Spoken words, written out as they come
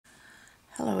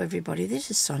Hello everybody, this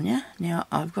is Sonya. Now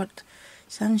I've got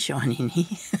sunshine in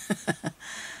here.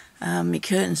 My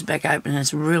curtain's back open and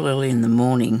it's real early in the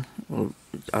morning. Well,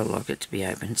 I like it to be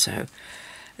open, so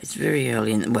it's very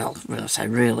early in the, well, when I say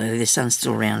real early, the sun's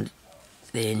still around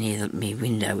there near my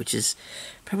window, which is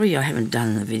probably, I haven't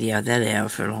done the video that hour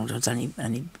for a long time. It's only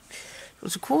it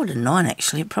was 8:45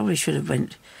 actually. It probably should have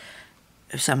went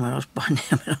somewhere else by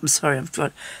now, but I'm sorry, I've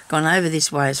gone over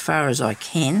this way as far as I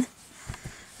can.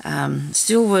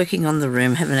 Still working on the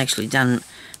room, haven't actually done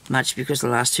much because the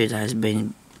last 2 days have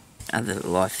been other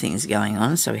life things going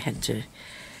on, so we had to,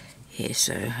 yeah,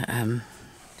 so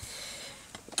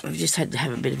I've just had to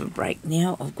have a bit of a break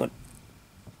now. I've got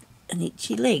an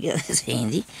itchy leg, that's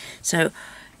handy. So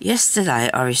yesterday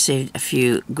I received a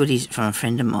few goodies from a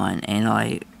friend of mine,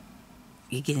 and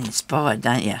you get inspired,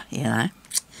 don't you, you know?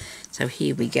 So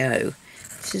here we go.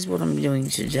 This is what I'm doing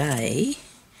today.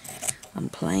 I'm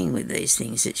playing with these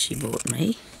things that she bought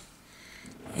me,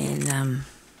 and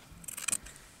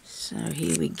so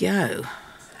here we go.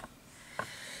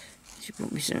 She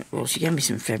bought me some, well, she gave me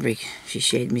some fabric, she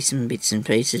shared me some bits and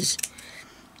pieces,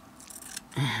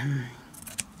 and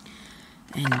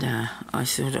I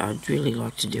thought I'd really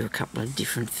like to do a couple of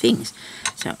different things.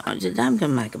 So today I'm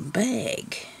going to make a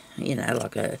bag, you know,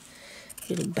 like a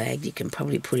little bag you can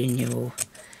probably put in your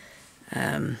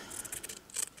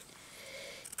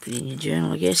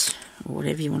journal, I guess, or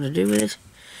whatever you want to do with it.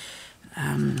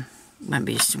 Won't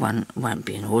be just one, won't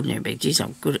be an ordinary bag. Geez,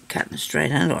 I'm good at cutting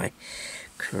straight, aren't I?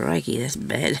 Crikey, that's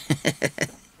bad.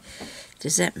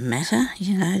 Does that matter?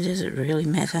 You know, does it really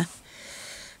matter?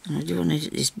 And I do want to do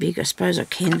it this big. I suppose I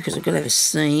can, because I've got to have a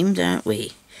seam, don't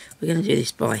we? We're going to do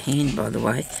this by hand, by the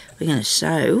way. We're going to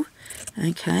sew,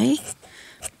 okay?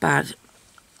 But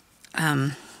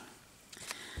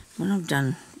when I've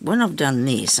done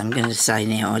this, I'm going to say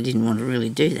now I didn't want to really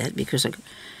do that because I've got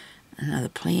another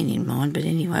plan in mind. But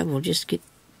anyway, we'll just get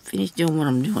finished doing what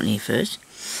I'm doing here first.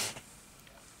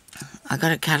 I got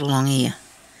to cut along here,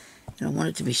 and I want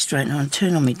it to be straight. And I'm going to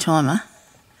turn on my timer,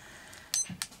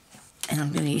 and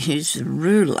I'm going to use the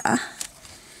ruler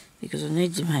because I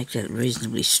need to make that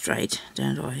reasonably straight,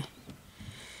 don't I?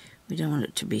 We don't want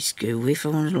it to be skew whiff. I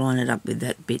want to line it up with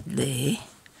that bit there,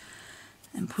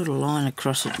 and put a line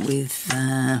across it with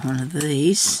one of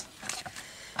these.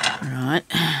 Right.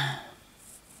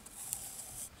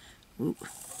 Ooh.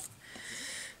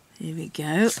 There we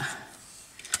go.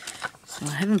 So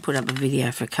I haven't put up a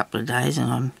video for a couple of days,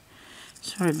 and I'm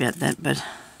sorry about that, but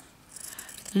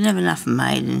I didn't have enough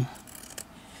made, and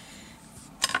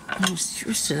it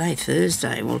was today,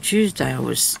 Thursday. Well, Tuesday I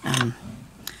was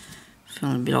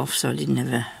feeling a bit off, so I didn't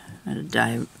have a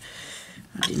day.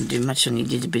 I didn't do much, only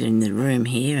did a bit in the room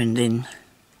here, and then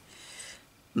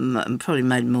probably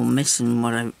made more mess than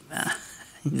what I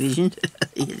envisioned.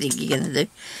 You think you're going to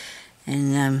do.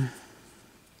 And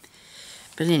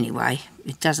but anyway,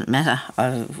 it doesn't matter.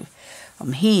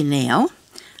 I'm here now.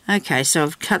 Okay, so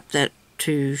I've cut that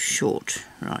too short.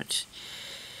 Right.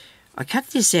 I cut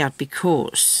this out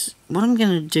because what I'm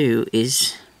going to do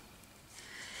is,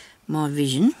 my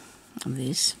vision of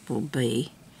this will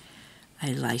be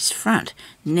a lace front.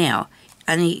 Now,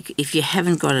 only if you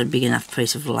haven't got a big enough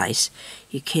piece of lace,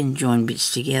 you can join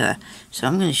bits together. So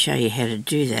I'm going to show you how to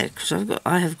do that, because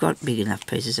I have got big enough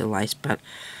pieces of lace, but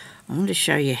I want to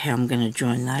show you how I'm going to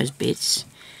join those bits.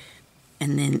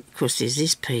 And then, of course, there's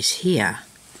this piece here.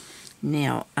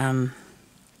 Now,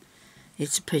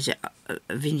 it's a piece of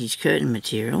vintage curtain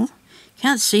material.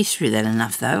 Can't see through that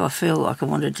enough, though. I feel like I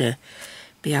wanted to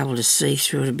be able to see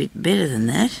through it a bit better than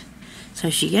that. So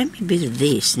she gave me a bit of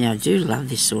this. Now, I do love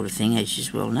this sort of thing, as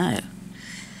you well know.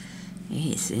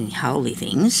 Yes, any holy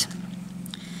things.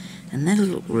 And that'll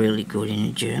look really good in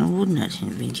a journal, wouldn't it? In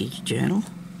a vintage journal.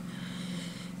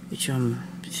 Which I'm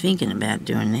thinking about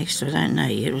doing next. I don't know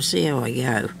yet. We'll see how I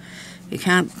go. You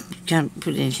can't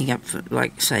put anything up for,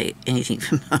 like, say, anything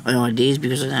for my ideas,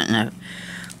 because I don't know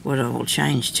what I will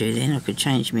change to then. I could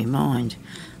change my mind.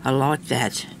 I like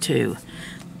that too.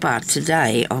 But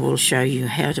today I will show you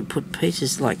how to put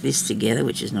pieces like this together,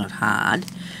 which is not hard.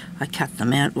 I cut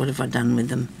them out. What have I done with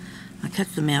them? I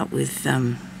cut them out with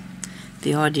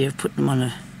the idea of putting them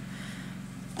on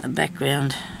a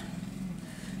background,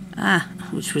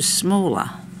 which was smaller,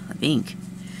 I think.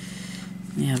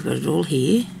 Now I've got it all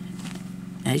here,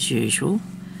 as usual.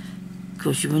 Of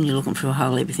course, when you're looking for a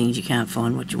whole heap of things, you can't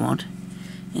find what you want.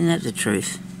 Isn't that the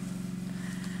truth?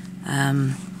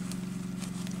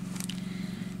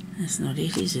 That's not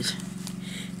it, is it?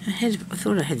 I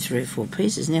thought I had 3 or 4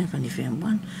 pieces. Now I've only found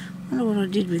one. I wonder what I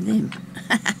did with them.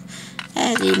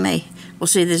 Ah, dear me. Well,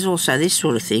 see, there's also this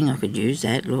sort of thing. I could use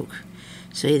that. Look.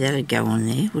 See, that'd go on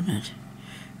there, wouldn't it?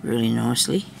 really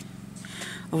nicely.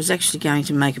 I was actually going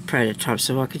to make a prototype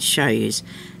so I could show you,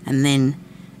 and then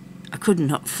I could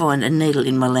not find a needle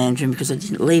in my lounge room because I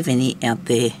didn't leave any out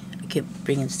there. I kept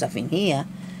bringing stuff in here,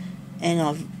 and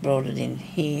I've brought it in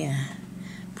here,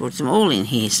 brought them all in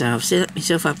here, so I've set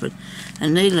myself up a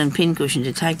needle and pin cushion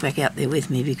to take back out there with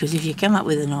me, because if you come up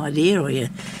with an idea or you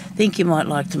think you might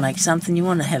like to make something, you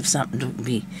want to have something to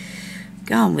be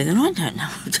going with, and I don't know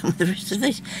what to do with the rest of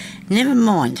these. Never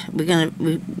mind, we're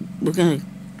gonna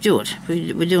do it.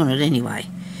 We're doing it anyway.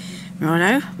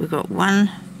 Righto, we've got one.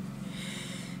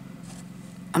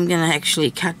 I'm going to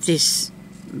actually cut this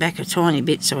back a tiny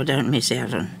bit so I don't miss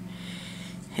out on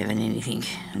having anything.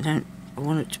 I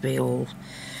want it to be all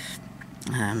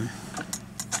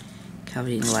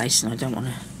covered in lace, and I don't want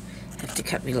to have to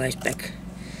cut my lace back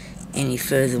any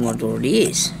further than what it already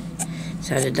is.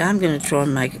 So today I'm going to try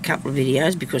and make a couple of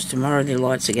videos, because tomorrow the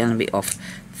lights are going to be off.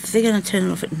 If they're going to turn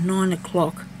it off at 9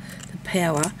 o'clock, the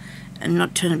power, and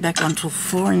not turn it back on until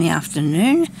 4 in the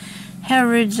afternoon, how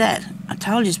rude's that? I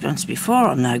told you once before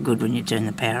I'm no good when you turn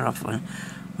the power off when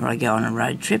I go on a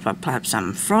road trip. I play up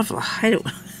something frightful. I hate it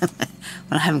when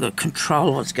I haven't got control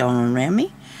of what's going on around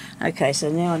me. Okay,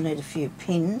 so now I need a few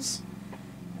pins.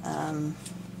 Because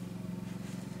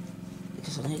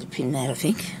I need to pin that, I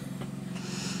think.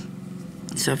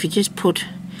 So if you just put,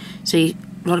 see,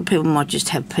 a lot of people might just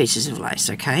have pieces of lace,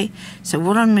 okay? So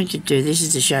what I'm going to do, this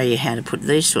is to show you how to put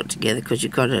these sort together, because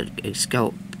you've got a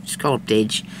scalloped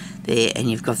edge there, and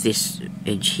you've got this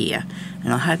edge here.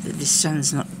 And I hope that this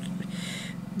sun's not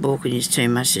balking you too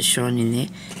much to shine in there.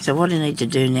 So what I need to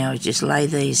do now is just lay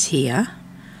these here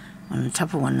on the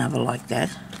top of one another like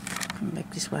that. Come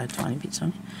back this way a tiny bit,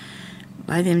 Sonya.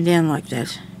 Lay them down like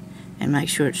that and make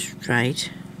sure it's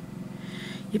straight.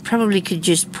 You probably could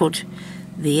just put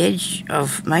the edge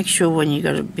of, make sure when you've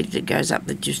got a bit that goes up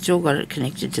that you've still got it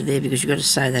connected to there, because you've got to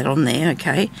sew that on there,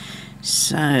 okay?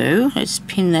 So let's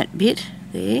pin that bit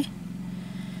there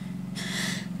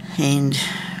and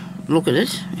look at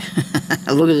it.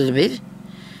 Look at it a bit,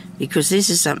 because this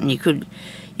is something you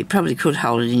probably could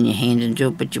hold it in your hand and do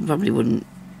it, but you probably wouldn't,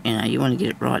 you know, you want to get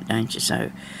it right, don't you? So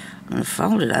I'm going to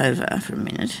fold it over for a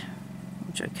minute,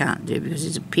 which I can't do because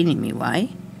there's a pin in my way,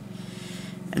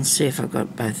 and see if I've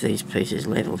got both these pieces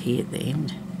level here at the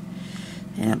end.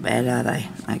 They're not bad, are they?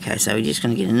 Okay, so we're just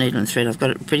going to get a needle and thread. I've got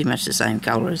it pretty much the same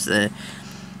colour as the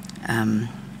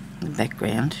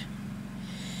background.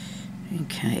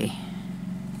 Okay.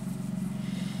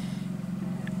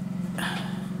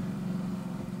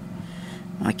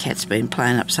 My cat's been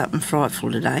playing up something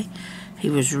frightful today. He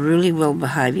was really well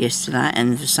behaved yesterday,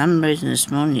 and for some reason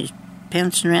this morning he's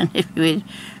bouncing around everywhere,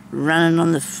 running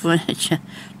on the furniture.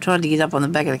 Tried to get up on the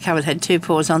back of the cupboard, had two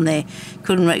paws on there,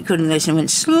 couldn't release, and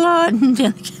went sliding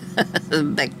down the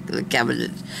back of the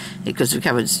cupboard, because the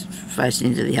cupboard's facing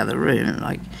into the other room,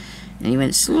 and he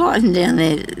went sliding down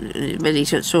there, but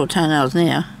he's got sore toenails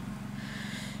now.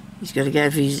 He's got to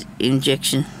go for his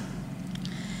injection.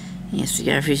 He has to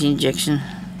go for his injection.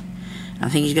 I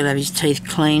think he's got to have his teeth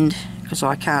cleaned, because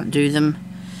I can't do them.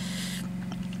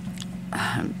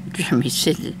 Jeremy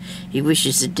said that he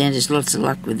wishes the dentist lots of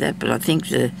luck with that, but I think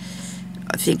the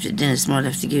dentist might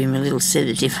have to give him a little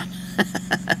sedative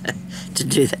to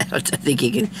do that. I don't think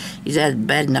he can. He's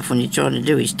bad enough when you're trying to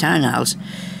do his toenails.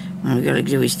 When we've got to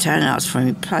do his toenails for him,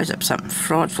 he plays up something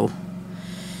frightful.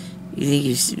 You think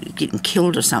he's getting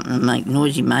killed or something, and make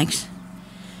noise he makes.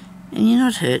 And you're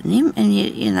not hurting him, and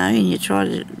you try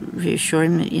to reassure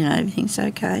him that, everything's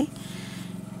okay.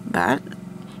 But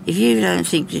if you don't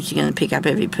think that you're going to pick up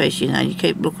every piece, you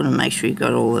keep looking and make sure you've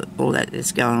got all that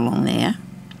that's going along there.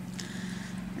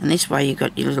 And this way you've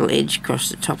got your little edge across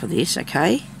the top of this,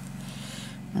 okay?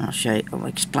 And I'll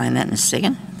explain that in a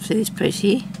second. See this piece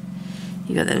here?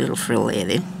 You've got that little frill there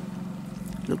then.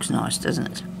 Looks nice, doesn't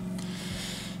it?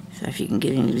 So if you can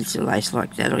get any bits of lace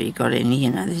like that, or you got any,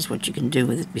 this is what you can do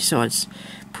with it. Besides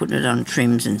putting it on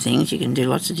trims and things, you can do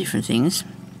lots of different things.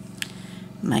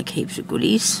 Make heaps of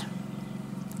goodies.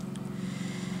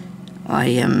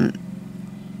 I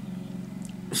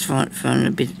was finding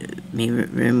a bit, my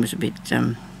room was a bit,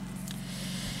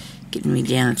 getting me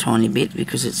down a tiny bit,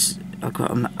 because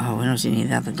when I was in here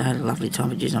the other day, a lovely time,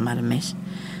 but I made a mess.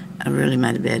 I really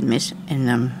made a bad mess,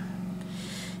 and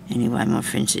anyway, my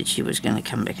friend said she was going to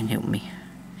come back and help me.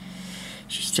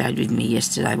 She stayed with me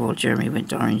yesterday while Jeremy went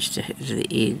to Orange to the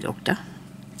ear doctor.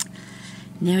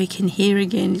 Now he can hear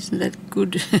again, isn't that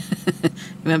good? He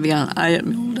won't be going at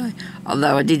me all day.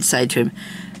 Although I did say to him,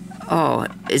 "Oh,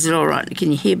 is it all right?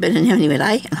 Can you hear better now?" And he went,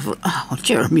 "Eh?" And I thought, "Oh,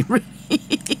 Jeremy, really?"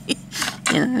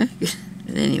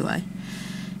 But anyway,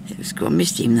 it was cool. I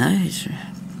missed him though.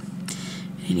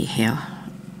 Anyhow,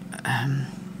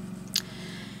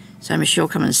 So Michelle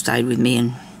come and stayed with me,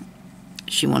 and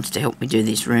she wants to help me do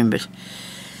this room, but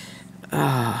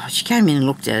she came in and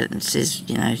looked at it and says,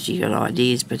 you know, she got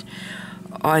ideas, but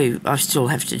I still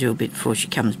have to do a bit before she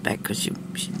comes back because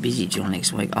she's busy till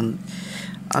next week.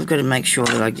 I've got to make sure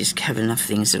that I just have enough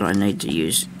things that I need to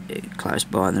use close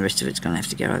by, and the rest of it's going to have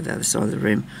to go over the other side of the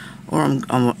room, or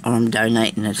I'm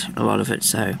donating it, a lot of it.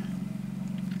 So,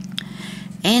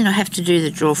 and I have to do the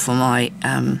drawer for my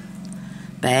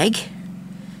bag.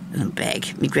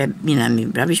 Me grab, you know, my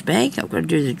rubbish bag. I've got to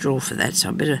do the drawer for that, so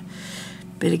I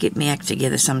better get my act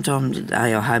together sometime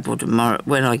today, I hope, or tomorrow.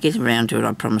 When I get around to it,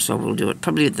 I promise I will do it.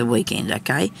 Probably at the weekend,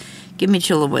 okay? Give me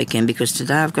till the weekend, because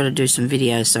today I've got to do some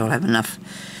videos, so I'll have enough,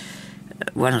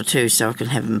 one or two, so I can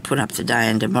have them put up today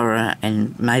and tomorrow,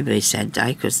 and maybe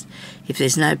Saturday, because if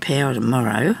there's no power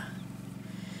tomorrow,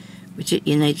 which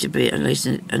you need to be, at least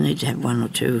I need to have one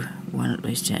at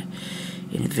least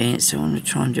in advance, so I want to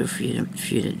try and do a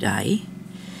few today.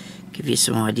 Give you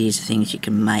some ideas of things you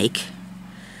can make.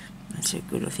 That's a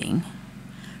good thing.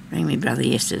 Rang my brother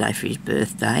yesterday for his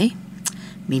birthday.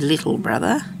 Me little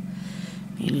brother.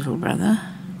 He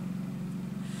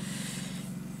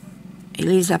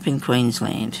lives up in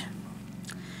Queensland.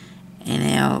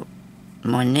 And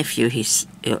my nephew, his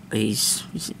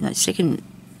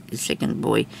second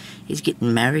boy, is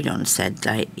getting married on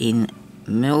Saturday in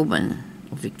Melbourne.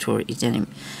 Victoria, is that him?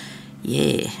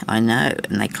 Yeah, I know,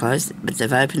 and they closed, but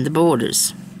they've opened the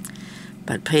borders.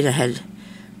 But Peter had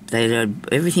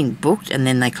everything booked, and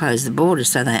then they closed the borders,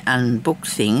 so they unbooked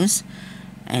things,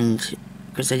 and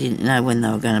because they didn't know when they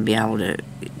were going to be able to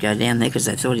go down there, because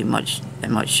they thought they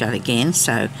might shut again.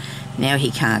 So now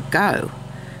he can't go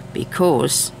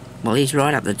because, well, he's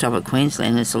right up the top of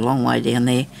Queensland. It's a long way down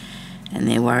there. And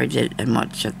they're worried that it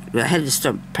might shut. They had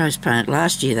to postpone it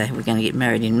last year. They were going to get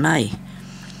married in May.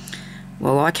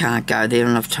 Well, I can't go there,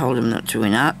 and I've told them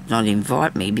not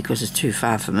invite me because it's too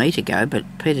far for me to go. But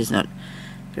Peter's not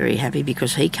very happy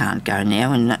because he can't go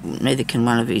now, and neither can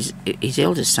one of his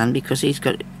eldest son, because he's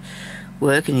got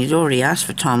work and he'd already asked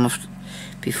for time off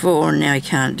before, and now he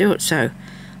can't do it. So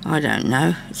I don't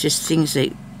know. It's just things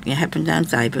that happen, don't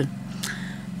they? But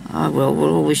well,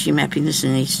 we'll all wish him happiness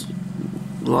in his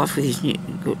life with his new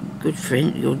good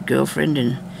girlfriend,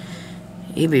 and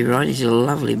he'll be right. He's a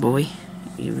lovely boy.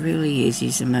 He really is.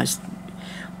 He's the most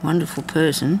wonderful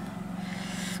person.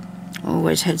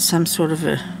 Always had some sort of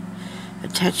a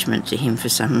attachment to him for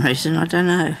some reason. I don't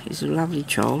know. He's a lovely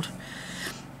child.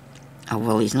 Oh,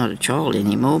 well, he's not a child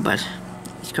anymore, but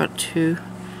he's got two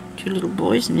little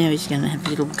boys, and now he's going to have a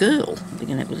little girl. They're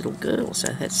going to have a little girl,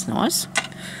 so that's nice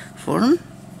for him.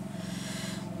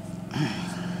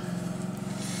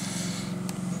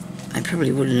 They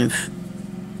probably wouldn't have.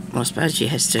 Well, I suppose she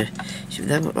has to.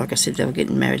 Like I said, they were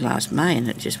getting married last May, and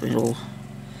it just went all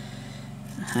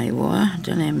haywire. I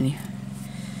don't know how many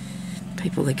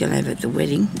people they're going to have at the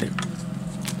wedding, but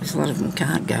a lot of them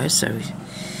can't go, so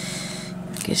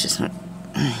I guess it's not.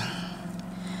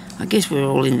 I guess we're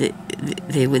all in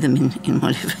there with them in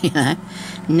whatever, you know.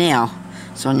 Now,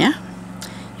 Sonya,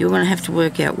 you're going to have to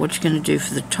work out what you're going to do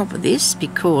for the top of this,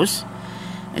 because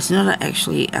it's not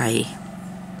actually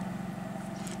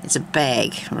it's a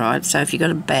bag, right? So if you've got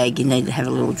a bag, you need to have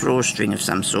a little drawstring of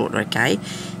some sort, okay?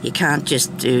 You can't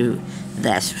just do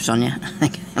that, Sonya.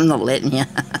 I'm not letting you.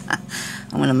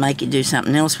 I'm going to make you do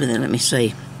something else with it. Let me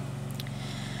see.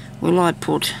 Will I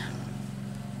put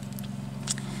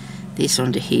this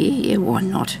onto here? Yeah, why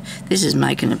not? This is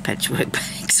making a patchwork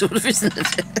bag, sort of, isn't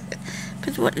it?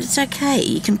 But it's okay.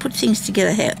 You can put things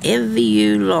together however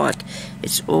you like.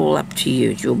 It's all up to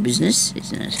you. It's your business,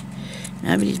 isn't it?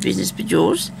 Nobody's business but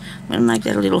yours. I'm going to make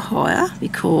that a little higher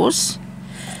because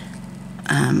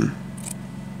I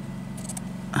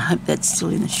hope that's still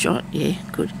in the shot. Yeah,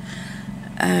 good.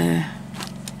 Oh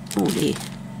dear.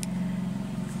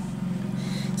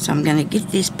 So I'm going to get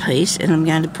this piece and I'm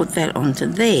going to put that onto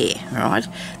there, right?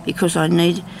 Because I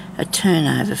need a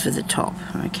turnover for the top,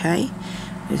 okay?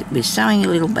 We're sewing a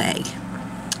little bag.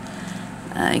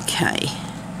 Okay.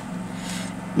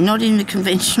 Not in the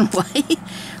conventional way.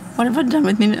 What have I done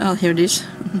with me? Oh, here it is.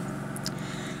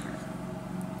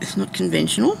 It's not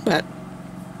conventional, but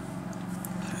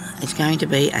it's going to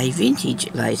be a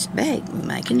vintage lace bag we're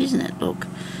making, isn't it? Look,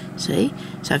 see?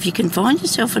 So if you can find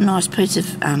yourself a nice piece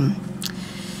of,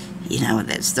 you know what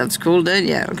that stuff's called, don't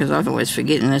you? Because I always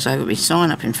forget unless I've got my sign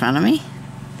up in front of me.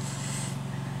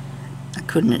 I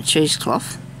couldn't a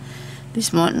cheesecloth.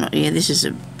 This might not, yeah, this is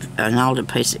an older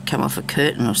piece that come off a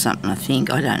curtain or something, I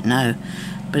think. I don't know.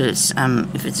 But it's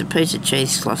if it's a piece of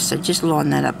cheesecloth, so just line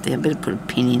that up there. I better put a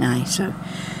pin in, so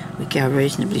we go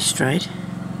reasonably straight.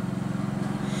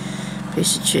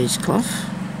 piece of cheesecloth,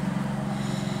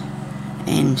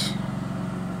 and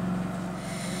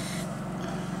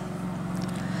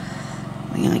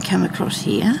we're going to come across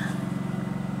here.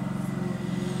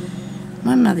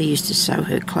 My mother used to sew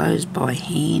her clothes by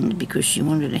hand because she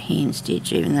wanted a hand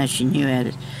stitch, even though she knew how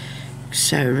to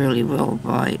sew really well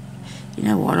by, you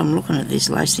know what, I'm looking at this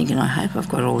lace thinking I hope I've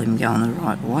got all them going the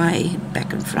right way,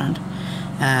 back and front.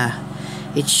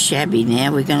 It's shabby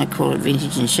now, we're going to call it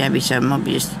vintage and shabby, so it might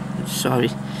be just sorry.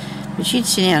 But she'd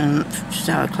sit down and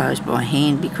sew her clothes by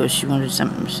hand because she wanted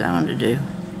something sewing to do.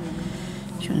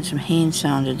 She wanted some hand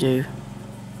sewing to do.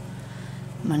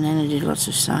 My nana did lots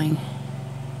of sewing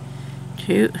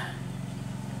too.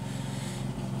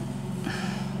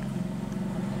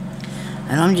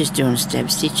 And I'm just doing stab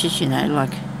stitches, you know,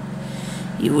 like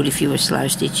you would if you were slow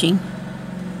stitching.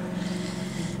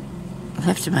 We'll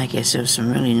have to make ourselves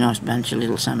some really nice bunch of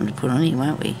little something to put on here,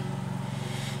 won't we?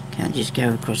 Can't just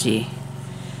go across here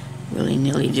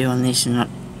willy-nilly doing this and not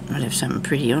have something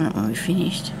pretty on it when we're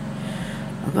finished.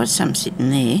 I've got some sitting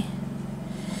there.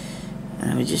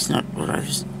 And we're just not what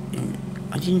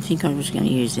I didn't think I was going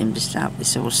to use them to start with,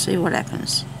 so we'll see what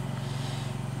happens.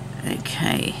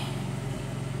 Okay.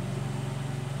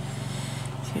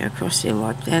 Go across there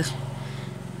like that.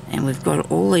 And we've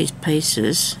got all these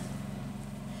pieces.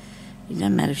 It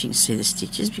doesn't matter if you can see the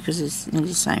stitches because it's nearly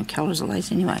the same colour as the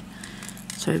lace anyway.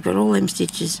 So we've got all them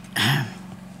stitches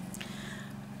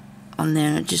on there,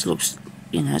 and it just looks,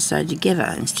 you know, sewed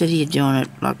together instead of you doing it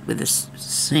like with a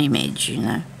seam edge, you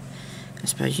know. I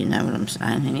suppose you know what I'm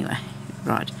saying anyway.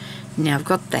 Right, now I've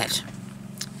got that.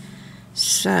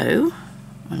 So,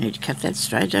 I need to cut that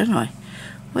straight, don't I?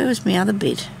 Where was my other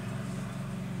bit?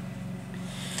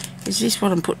 Is this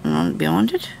what I'm putting on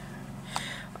behind it?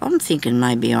 I'm thinking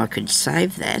maybe I could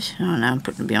save that. Oh no, I'm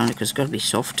putting it behind it because it's got to be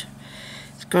soft.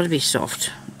 It's got to be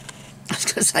soft. I've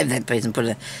got to save that piece and put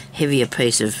a heavier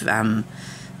piece of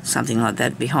something like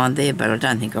that behind there, but I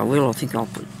don't think I will. I think I'll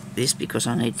put this because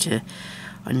I need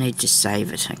to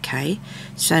save it, okay?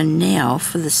 So now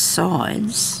for the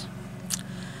sides,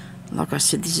 like I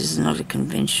said, this is not a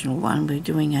conventional one. We're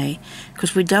doing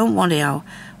because we don't want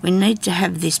we need to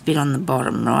have this bit on the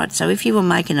bottom, right? So if you were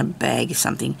making a bag or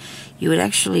something, you would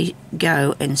actually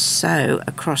go and sew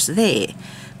across there.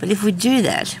 But if we do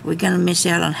that, we're going to miss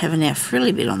out on having our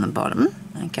frilly bit on the bottom,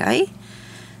 okay?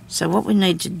 So what we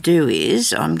need to do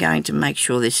is, I'm going to make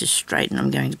sure this is straight and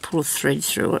I'm going to pull a thread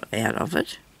through it, out of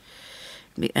it.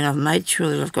 And I've made sure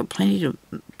that I've got plenty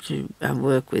to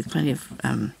work with, plenty of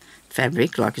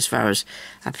fabric, like as far as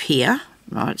up here,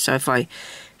 right? So if I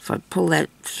pull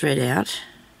that thread out,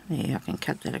 there, I can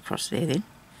cut that across there then.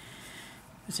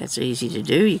 Because that's easy to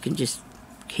do. You can just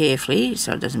carefully,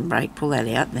 so it doesn't break, pull that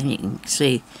out. Then you can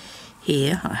see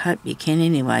here, I hope you can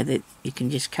anyway, that you can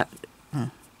just cut,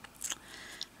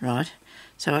 right?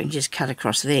 So I can just cut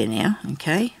across there now,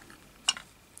 okay?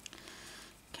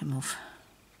 Come off.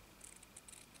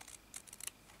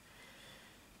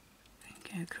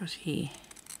 Go across here.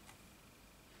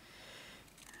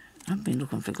 I've been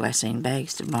looking for glassine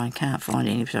bags to buy and can't find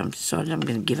any, so I've decided I'm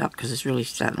going to give up because it's really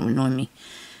starting to annoy me.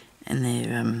 And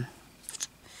they're,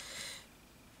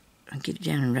 I get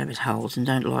down in rabbit holes and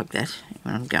don't like that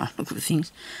when I'm going looking for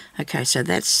things. Okay, so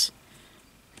that's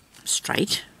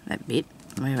straight, that bit.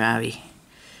 Where are we?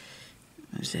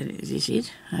 Is this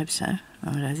it? I hope so.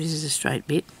 Alright, this is a straight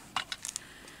bit.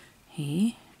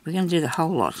 Here. We're going to do the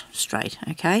whole lot straight,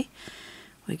 okay?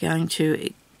 We're going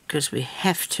to, because we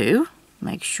have to,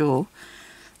 make sure.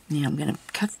 Now I'm going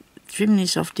to trim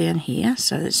this off down here,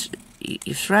 so that's,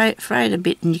 you fray it a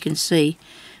bit and you can see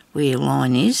where your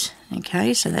line is,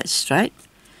 okay, so that's straight.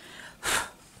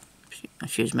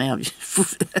 Excuse me, I'm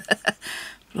just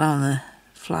blowing the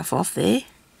fluff off there.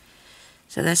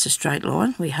 So that's a straight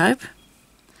line, we hope.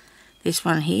 This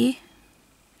one here,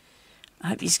 I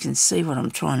hope you can see what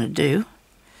I'm trying to do,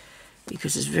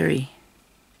 because it's very,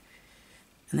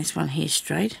 and this one here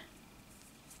straight.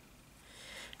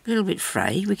 A little bit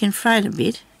fray. We can fray it a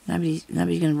bit. Nobody's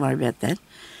going to worry about that.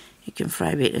 You can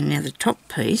fray a bit. And now the top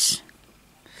piece,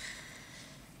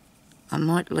 I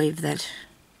might leave that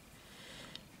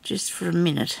just for a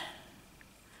minute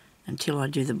until I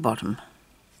do the bottom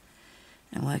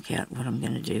and work out what I'm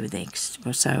going to do next.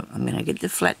 So I'm going to get the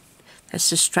flat, that's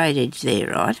the straight edge there,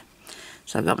 right?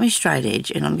 So I've got my straight edge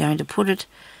and I'm going to put it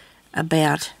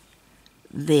about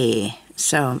there.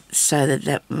 So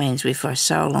that means if I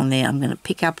sew along there, I'm going to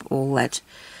pick up all that,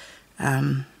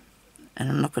 and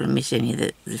I'm not going to miss any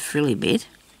of the frilly bit.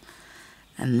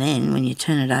 And then when you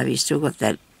turn it over, you still got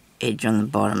that edge on the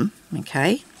bottom,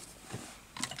 okay?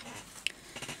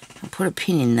 I'll put a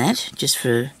pin in that just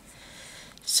for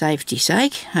safety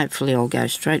sake. Hopefully I'll go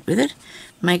straight with it.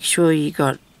 Make sure you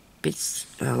got bits,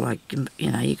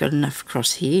 you got enough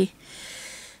across here.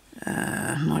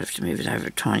 Might have to move it over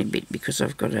a tiny bit because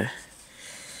I've got to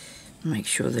make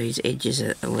sure these edges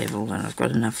are level and I've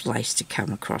got enough lace to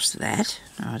come across that.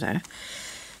 Righto.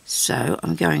 So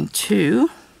I'm going to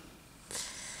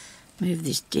move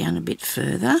this down a bit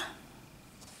further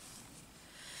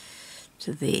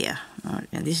to there. Right,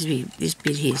 now this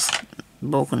bit here's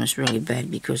balking us really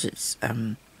bad because it's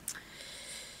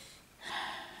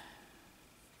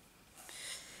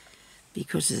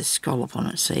because of the scallop on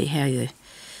it. See how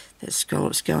that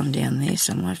scallop's going down there,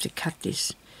 so I'm going to have to cut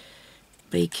this.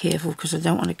 Be careful because I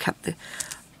don't want to cut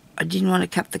I didn't want to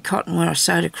cut the cotton where I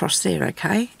sewed across there,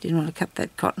 okay? Didn't want to cut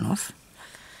that cotton off.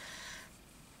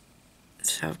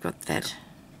 So I've got that.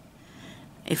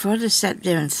 If I'd have sat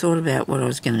there and thought about what I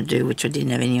was going to do, which I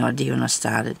didn't have any idea when I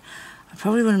started, I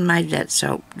probably would have made that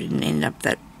so it didn't end up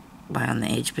that way on the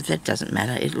edge, but that doesn't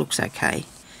matter. It looks okay.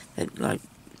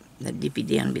 That dippy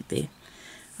down bit there.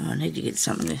 Oh, I need to get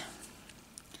something to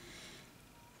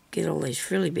get all these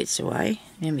frilly bits away.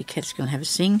 Now my cat's going to have a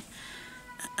sing.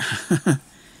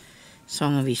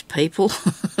 Song of his people.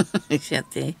 He's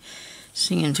out there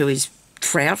singing to his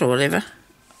trout or whatever.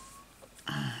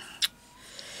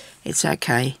 It's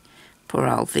okay. Poor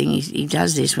old thing. He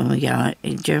does this when we go.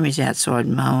 Jeremy's outside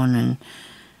mowing and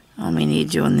I'm in here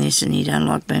doing this and he don't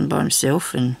like being by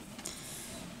himself. And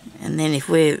then if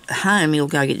we're home, he'll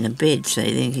go get in the bed.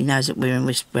 See, then he knows that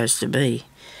we're supposed to be.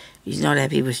 He's not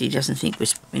happy with. He doesn't think we're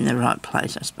in the right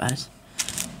place, I suppose.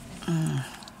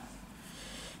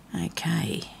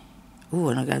 Okay. Oh,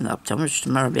 and I'll go to the optometrist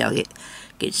tomorrow. I'll be able to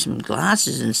get some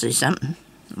glasses and see something.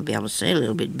 I'll be able to see a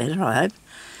little bit better, I hope.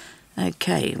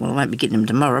 Okay. Well, I won't be getting them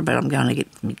tomorrow, but I'm going to get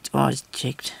my eyes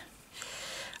checked.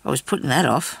 I was putting that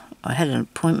off. I had an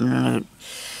appointment and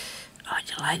I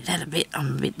delayed that a bit.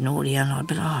 I'm a bit naughty, aren't I?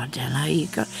 But I don't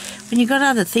know. When you got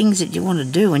other things that you want to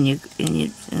do, and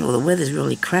the weather's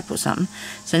really crap or something.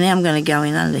 So now I'm going to go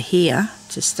in under here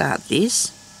to start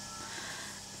this,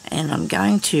 and I'm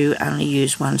going to only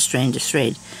use one strand of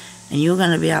thread. And you're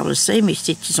going to be able to see me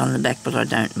stitches on the back, but I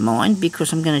don't mind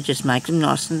because I'm going to just make them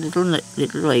nice and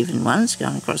little even ones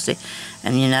going across there.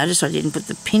 And you notice I didn't put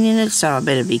the pin in it, so I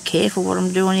better be careful what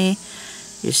I'm doing here.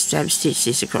 Just stab stitch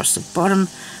this across the bottom.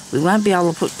 We won't be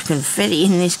able to put confetti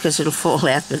in this because it'll fall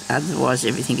out, but otherwise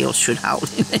everything else should hold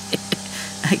in there.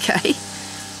 Okay?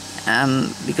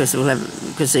 Because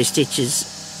these stitches,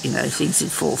 things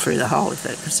would fall through the hole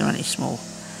because they're only small.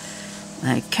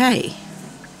 Okay.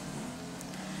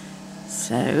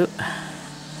 So,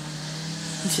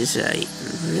 this is a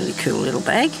really cool little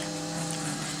bag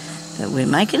that we're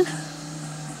making.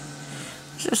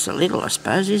 Just a little, I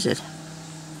suppose, is it?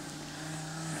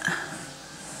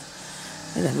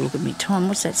 Let's have a look at my time.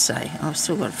 What's that say? I've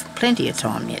still got plenty of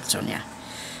time yet, Sonya.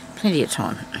 Plenty of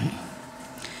time.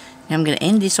 Now I'm going to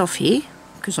end this off here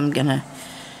because I'm going to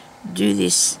do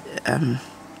this,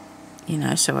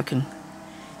 so I can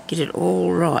get it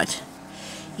all right.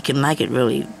 You can make it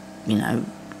really,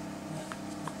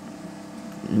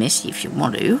 messy if you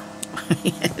want to.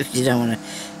 If you don't want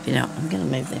to, I'm going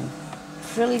to move them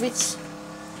frilly bits.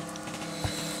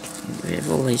 Get rid of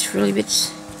all these frilly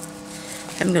bits.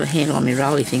 Haven't got a handle on my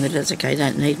rolly thing, but that's okay.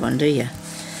 Don't need one, do you?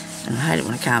 And I hate it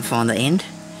when I can't find the end,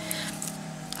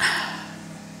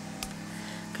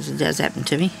 because it does happen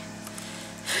to me.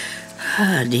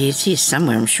 Oh dear, it's here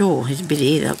somewhere, I'm sure. There's a bit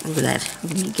here. Look at that.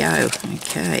 Look at me go.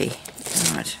 Okay,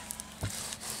 right.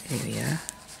 There we are.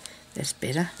 That's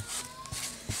better.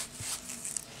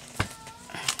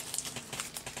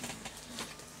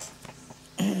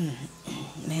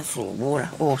 Mouthful of water.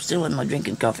 Oh, still am I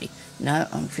drinking coffee? No,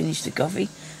 I'm finished the coffee.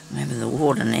 I'm having the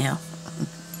water now.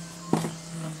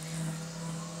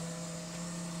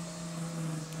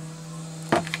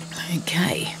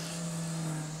 Okay.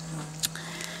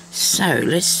 So,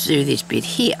 let's do this bit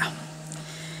here.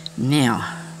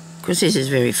 Now, because this is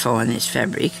very fine, this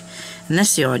fabric, and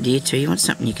that's the idea too, you want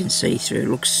something you can see through. It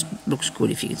looks good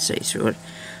if you can see through it.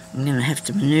 I'm going to have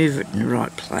to manoeuvre it in the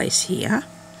right place here.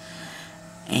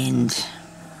 And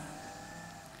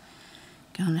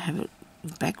going to have it,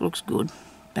 back looks good,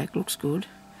 back looks good.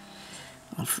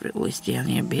 I'll frill this down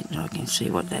here a bit and I can see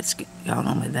what that's going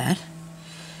on with that.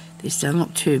 This doesn't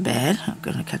look too bad. I'm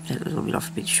going to cut that a little bit off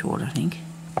a bit short, I think.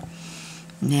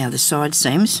 Now the side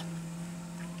seams.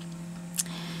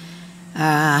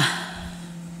 Cut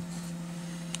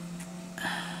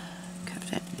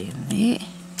that down there.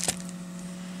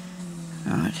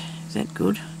 Right, is that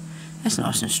good? That's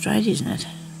nice and straight, isn't it?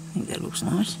 I think that looks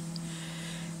nice.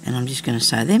 And I'm just going to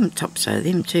sew them, top sew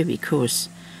them too, because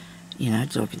You know,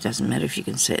 it's like it doesn't matter if you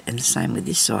can see it. And the same with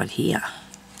this side here.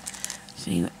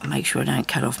 See, make sure I don't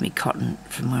cut off my cotton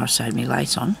from where I sewed my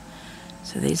lace on.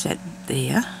 So there's that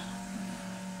there.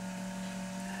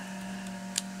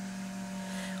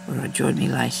 Where I joined my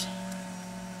lace.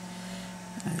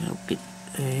 A little bit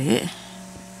there. Is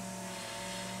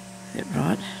that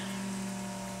right?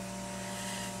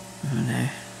 Oh no.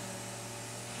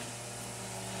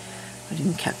 I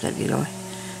didn't cut that, did I?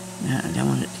 No, I don't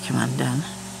want it to come undone.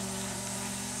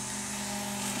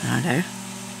 Righto.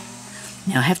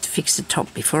 Now I have to fix the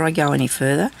top. Before I go any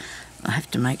further, I have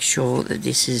to make sure that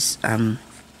this is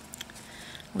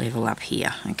level up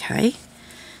here, okay?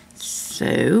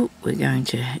 So we're going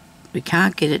to, we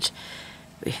can't get it,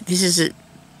 this is the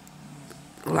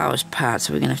lowest part,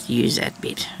 so we're going to have to use that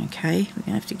bit, okay? We're going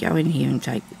to have to go in here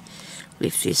and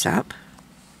lift this up,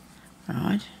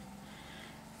 right?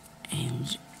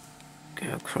 And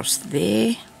go across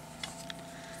there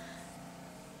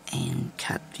and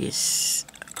cut this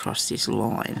across this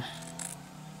line.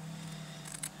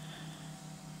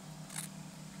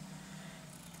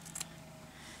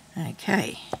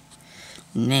 Okay,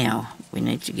 now we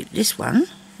need to get this one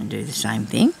and do the same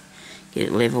thing, get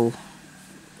it level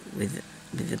with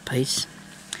the piece.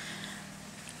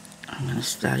 I'm going to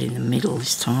start in the middle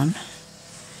this time.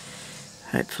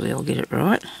 Hopefully I'll get it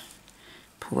right.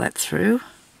 Pull that through.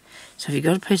 So if you've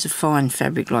got a piece of fine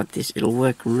fabric like this, it'll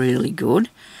work really good.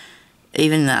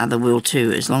 Even the other will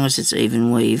too, as long as it's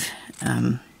even weave,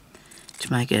 to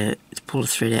pull a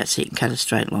thread out so you can cut a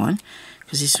straight line.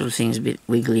 Because this sort of thing is a bit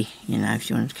wiggly, you know, if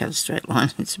you want to cut a straight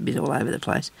line, it's a bit all over the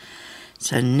place.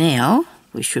 So now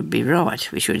we should be right.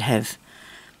 We should have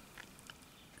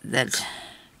that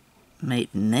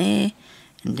meeting there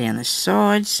and down the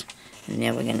sides. And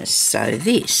now we're going to sew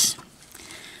this.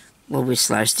 Well, we're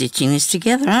slow stitching this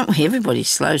together, aren't we? Everybody's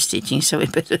slow stitching, so we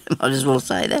might as well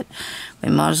say that. We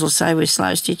might as well say we're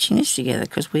slow stitching this together,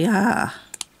 because we are.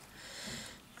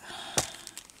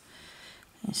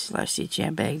 Let's slow stitch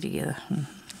our bag together.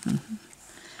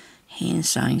 Hand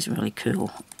sewing's really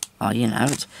cool. Oh, you know,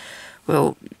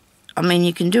 well, I mean,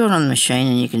 you can do it on the machine,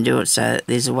 and you can do it so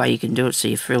there's a way you can do it so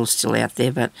your frill's still out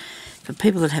there, but for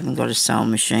people that haven't got a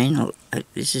sewing machine,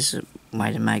 this is a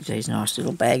way to make these nice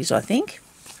little bags, I think.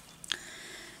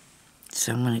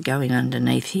 So I'm going to go in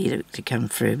underneath here to come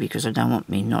through, because I don't want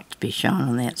me not to be shown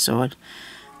on the outside,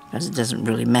 because it doesn't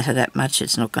really matter that much.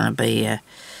 It's not going to be a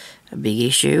big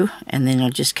issue. And then I'll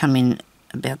just come in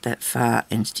about that far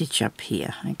and stitch up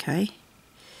here, okay?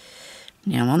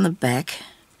 Now I'm on the back,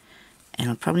 and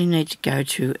I'll probably need to go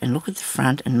to and look at the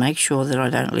front and make sure that I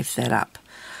don't lift that up.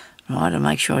 Right, I'll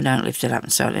make sure I don't lift it up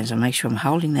and sew it down. So make sure I'm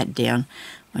holding that down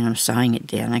when I'm sewing it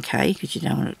down, okay? Because you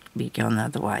don't want it to be going the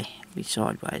other way, be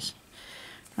sideways.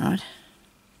 Right,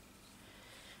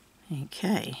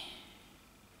 okay.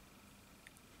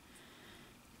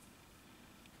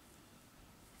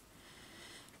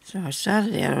 So I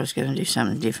started out, I was going to do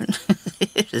something different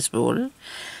this morning.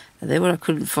 And then when I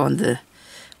couldn't find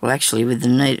well actually with the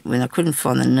needle, when I couldn't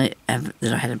find the needle,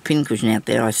 that I had a pin cushion out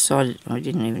there, I decided, I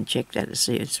didn't even check that to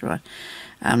see if it's right.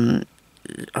 I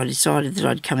decided that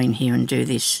I'd come in here and do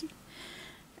this.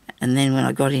 And then when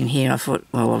I got in here, I thought,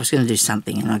 well, I was going to do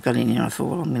something. And I got in here and I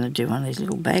thought, well, I'm going to do one of these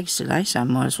little bags today, so I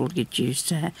might as well get used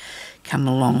to come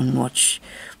along and watch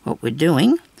what we're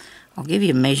doing. I'll give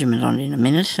you a measurement on it in a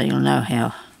minute so you'll know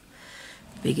how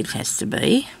big it has to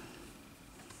be.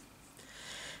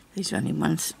 These are only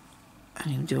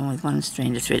I'm doing with one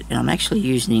strand of thread. And I'm actually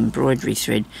using embroidery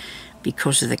thread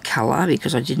because of the colour,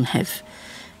 because I didn't have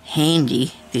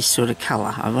handy this sort of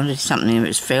colour. I wanted something that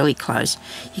was fairly close.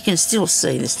 You can still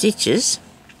see the stitches.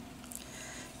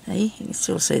 See, you can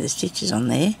still see the stitches on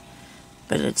there,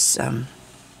 but it's now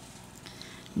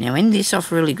end this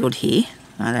off really good here.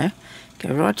 Righto,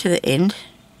 go right to the end,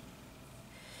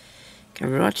 go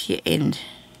right to your end,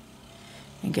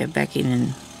 and go back in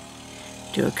and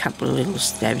do a couple of little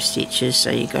stab stitches so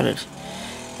you got it,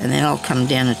 and then I'll come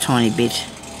down a tiny bit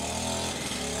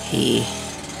here.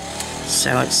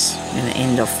 So it's going to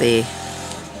end off there.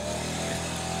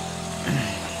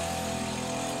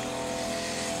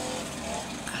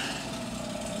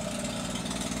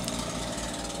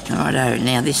 Righto,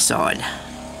 now this side.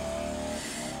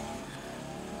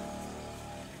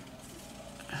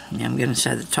 Now I'm going to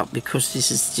sew the top because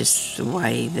this is just the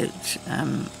way that,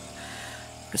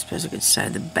 I suppose I could sew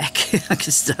the back. I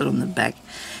could start on the back.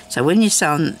 So when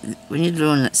you're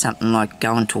doing something like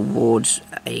going towards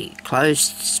a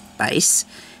closed space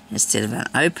instead of an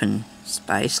open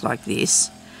space like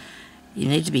this, you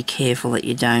need to be careful that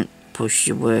you don't push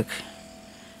your work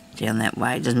down that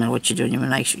way. It doesn't matter what you're doing, you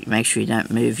make sure you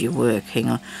don't move your work. Hang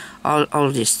on,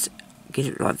 I'll just get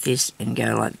it like this and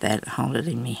go like that, hold it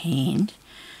in my hand,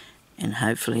 and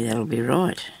hopefully that'll be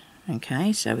right.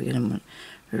 Okay, so we're going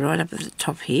to right up at the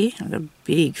top here. I've got a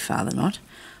big father knot,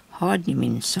 hiding him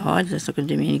inside. That's not going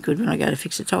to do me any good when I go to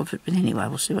fix the top of it, but anyway,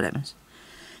 we'll see what happens.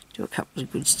 Do a couple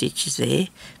of good stitches there.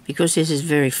 Because this is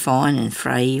very fine and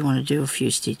fray, you want to do a few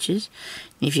stitches.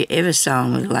 And if you're ever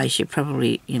sewing with lace, you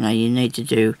probably, you need to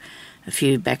do a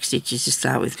few back stitches to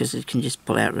start with, because it can just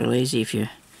pull out real easy if you're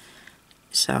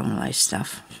sewing lace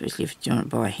stuff, especially if you're doing it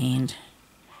by hand.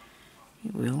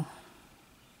 It will.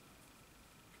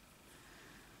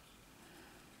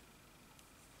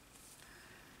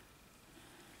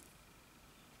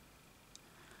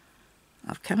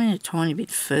 I've come in a tiny bit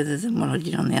further than what I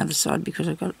did on the other side because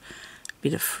I've got a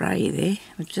bit of fray there,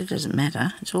 which that doesn't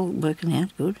matter. It's all working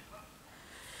out good.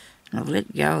 And I've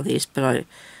let go of this, but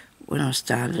when I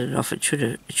started it off, it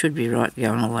should be right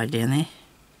going all the way down there.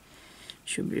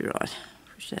 Should be right.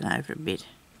 Push that over a bit.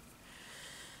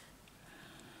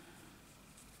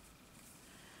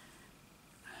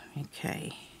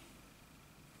 Okay.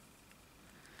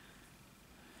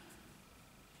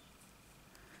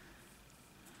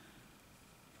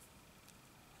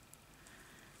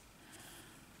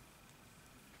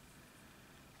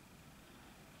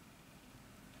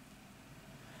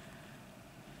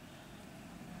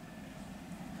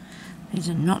 There's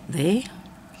a knot there.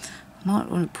 Might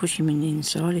want to push him in the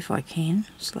inside if I can.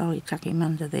 Slowly tuck him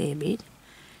under there a bit.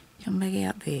 Come back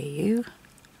out there, you.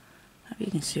 Hope you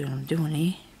can see what I'm doing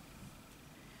here.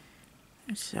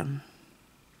 Just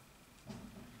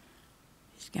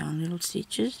going little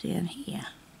stitches down here.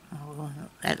 Oh, well,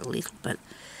 not that little, but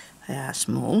they are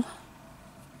small.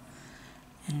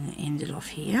 And end it off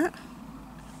here.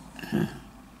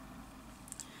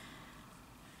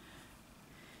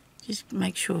 Just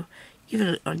make sure,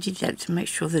 I did that to make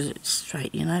sure that it's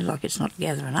straight, like it's not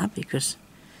gathering up, because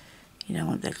you don't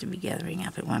want that to be gathering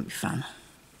up, it won't be fun.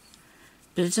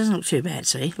 But it doesn't look too bad,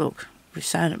 see, look, we've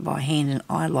sewn it by hand and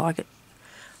I like it.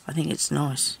 I think it's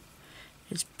nice.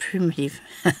 It's primitive.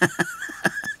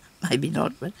 Maybe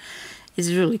not, but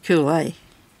it's really cool, eh?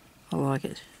 I like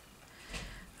it.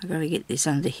 I've got to get this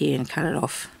under here and cut it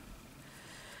off.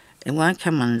 It won't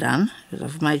come undone, because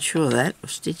I've made sure of that. I've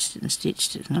stitched it and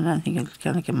stitched it, and I don't think it's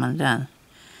going to come undone.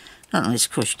 Not unless,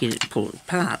 of course, you get it pull it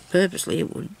apart purposely,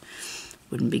 it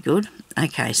wouldn't be good.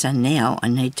 Okay, so now I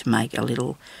need to make a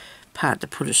little part to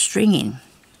put a string in.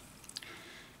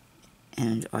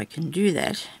 And I can do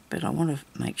that, but I want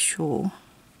to make sure.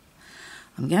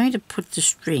 I'm going to put the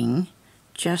string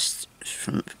just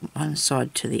from one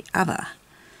side to the other.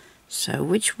 So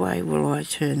which way will I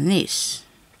turn this?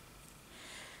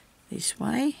 This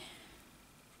way.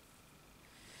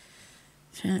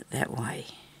 Turn it that way.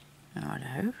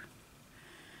 Righto.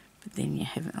 But then you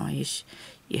haven't.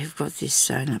 You've got this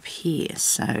sewn up here.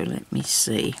 So let me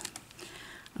see.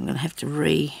 I'm going to have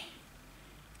to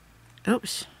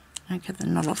Oops! Don't cut the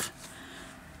knot off.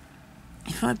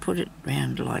 If I put it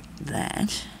round like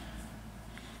that,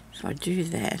 if I do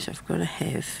that, I've got to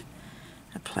have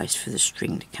a place for the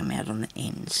string to come out on the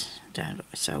ends, don't I?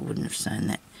 So I wouldn't have sewn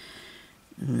that.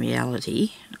 In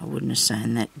reality, I wouldn't have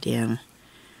sewn that down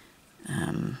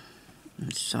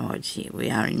the sides here.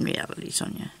 We are in reality,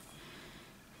 Sonya.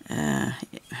 Yeah.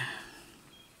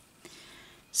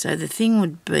 So the thing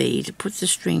would be, to put the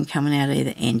string coming out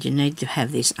either end, you need to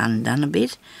have this undone a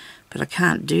bit, but I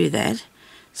can't do that.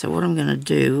 So what I'm going to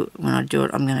do, when I do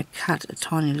it, I'm going to cut a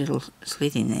tiny little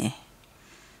slit in there.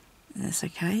 That's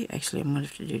okay. Actually, I'm going to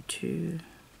have to do two.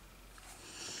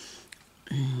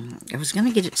 I was going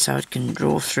to get it so it can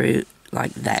draw through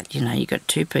like that. You've got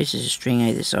two pieces of string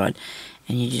either side,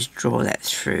 and you just draw that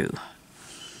through.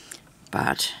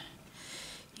 But,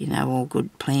 all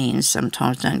good plans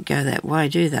sometimes don't go that way,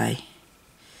 do they?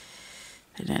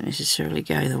 They don't necessarily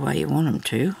go the way you want them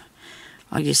to.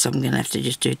 I guess I'm going to have to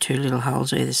just do two little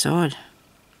holes either side.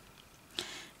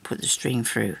 Put the string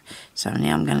through. So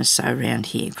now I'm going to sew around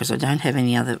here, because I don't have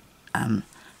any other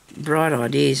bright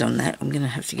ideas on that. I'm going to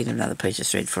have to get another piece of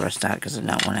thread before I start, because I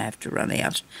don't want to have to run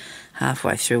out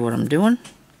halfway through what I'm doing.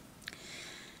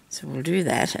 So we'll do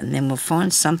that, and then we'll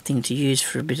find something to use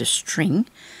for a bit of string.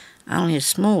 Only a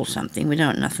small something. We don't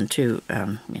want nothing too,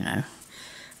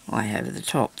 way over the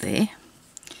top there.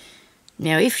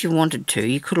 Now, if you wanted to,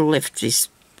 you could have left this,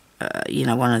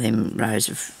 one of them rows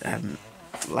of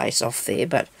lace off there,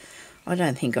 but I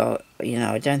don't think I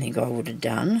would have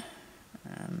done.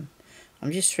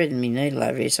 I'm just threading my needle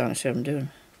over here, so I can see what I'm doing.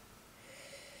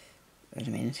 Wait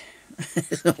a minute.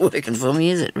 It's not working for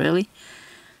me, is it, really?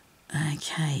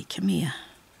 Okay, come here.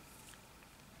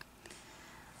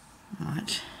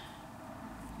 Right.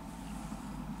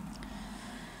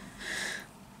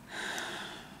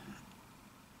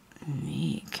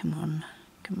 Yeah, come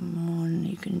on,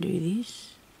 you can do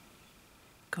this.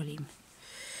 Got him.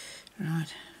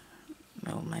 Right,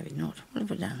 well maybe not. What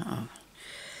have I done? Oh,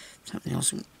 something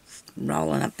else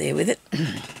rolling up there with it.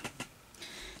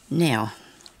 Now,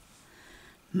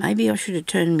 maybe I should have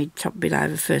turned my top bit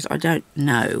over first. I don't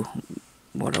know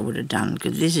what I would have done,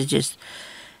 because this is just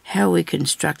how we're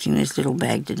constructing this little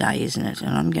bag today, isn't it?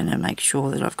 And I'm going to make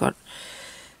sure that I've got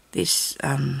this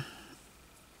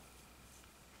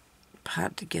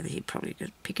part together here. Probably got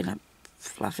picking up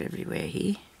fluff everywhere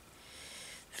here.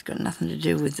 It's got nothing to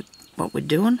do with what we're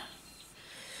doing.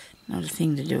 Not a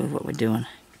thing to do with what we're doing.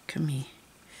 Come here.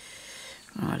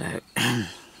 Righto.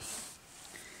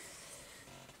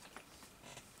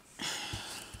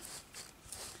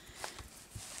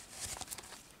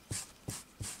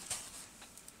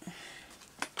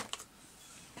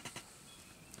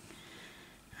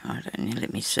 Righto, now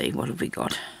let me see, what have we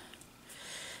got?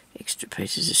 Extra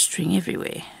pieces of string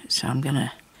everywhere. So I'm going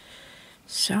to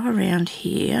sew around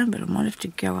here, but I might have to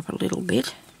go up a little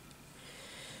bit.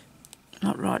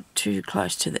 Not right too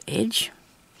close to the edge.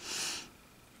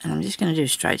 And I'm just going to do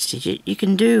straight stitch it. You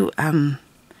can do,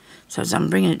 so as I'm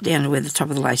bringing it down to where the top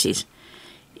of the lace is,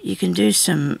 you can do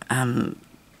some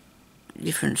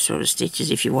different sort of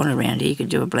stitches if you want around here. You could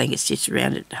do a blanket stitch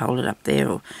around it, hold it up there,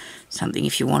 or something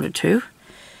if you wanted to.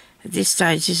 At this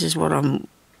stage, this is what I'm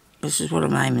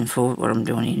aiming for, what I'm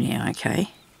doing here now, okay?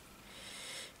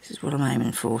 This is what I'm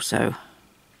aiming for, so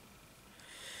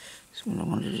that's what I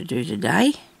wanted to do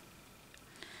today.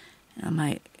 I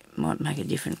might make a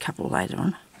different couple later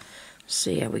on.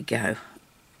 See how we go.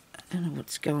 I don't know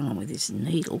what's going on with this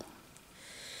needle.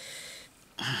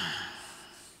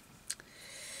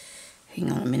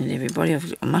 Hang on a minute, everybody.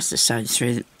 I must have sewed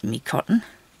through me cotton.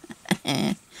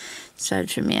 Sewed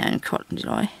through my own cotton, did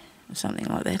I? Or something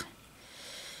like that.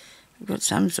 I've got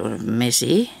some sort of mess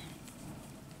here.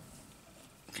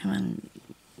 Come on,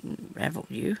 unravel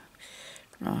you.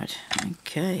 Right,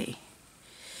 okay.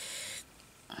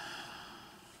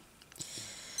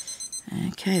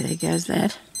 Okay, there goes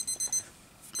that.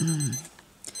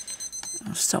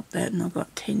 I'll stop that, and I've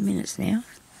got 10 minutes now.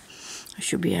 I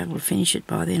should be able to finish it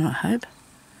by then, I hope.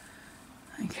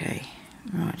 Okay,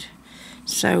 right.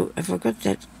 So, if I've got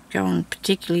that going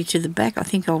particularly to the back, I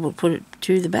think I will put it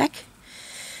to the back.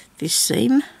 This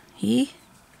seam here.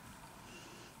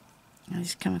 I'll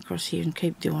just come across here and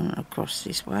keep doing it across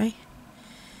this way.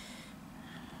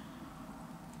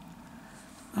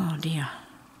 Oh dear.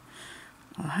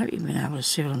 I hope you've been able to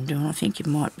see what I'm doing. I think you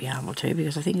might be able to,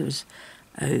 because I think it was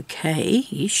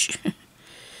okay-ish.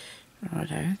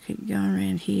 Righto, keep going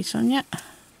around here, Sonya.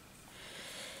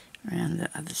 Around the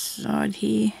other side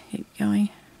here, keep going.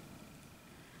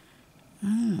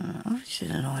 Oh, I've just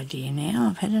had an idea now.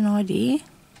 I've had an idea.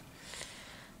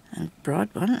 A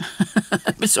bright one.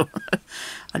 I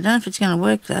don't know if it's going to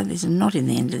work though. There's a knot in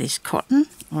the end of this cotton,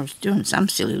 or it's doing some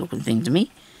silly looking thing to me.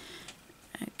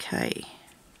 Okay.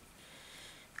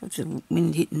 Got the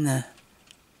wind hitting the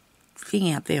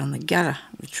thing out there on the gutter.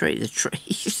 The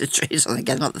trees on the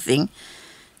gutter, not the thing.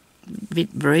 A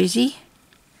bit breezy.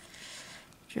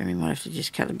 Jeremy might have to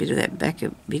just cut a bit of that back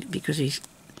a bit, because he's,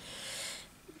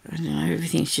 I don't know,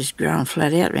 everything's just growing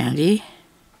flat out round here.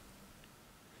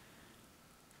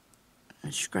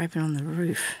 And scraping on the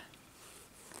roof.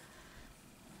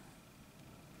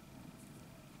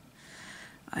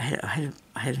 I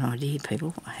had an idea,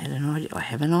 people. I have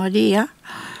an idea.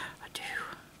 I do.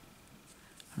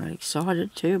 I'm really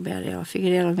excited too about how I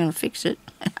figured out I'm going to fix it.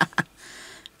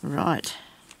 Right.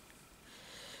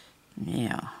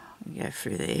 Now, we go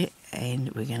through there,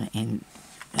 and we're going to end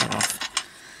that off.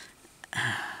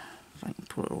 If I can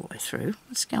pull it all the way through.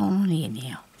 What's going on here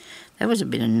now? That was a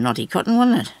bit of knotty cotton,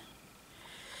 wasn't it?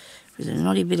 It was a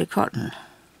knotty bit of cotton.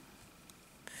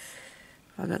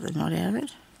 I got the knot out of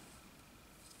it.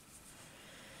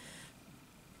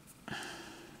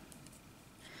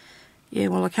 Yeah,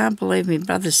 well, I can't believe my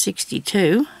brother's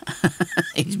 62.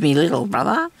 He's my little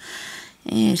brother.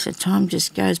 Yeah, so time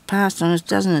just goes past on us,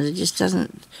 doesn't it? It just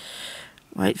doesn't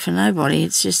wait for nobody.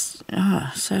 It's just,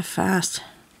 oh, so fast.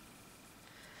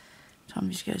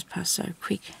 Time just goes past so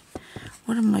quick.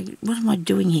 What am I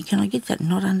doing here? Can I get that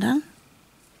knot undone?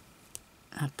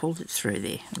 I pulled it through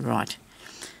there. Right.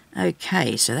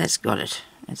 Okay, so that's got it.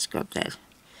 That's got that.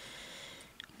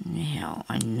 Now,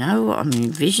 I know I'm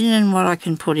envisioning what I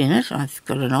can put in it. I've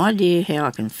got an idea how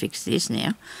I can fix this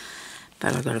now.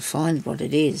 But I've got to find what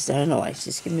it is, don't I?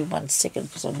 Just give me 1 second,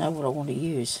 because I know what I want to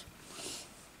use.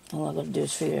 All I've got to do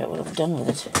is figure out what I've done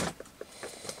with it.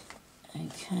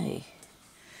 Okay.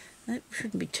 That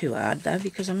shouldn't be too hard, though,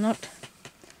 because I'm not...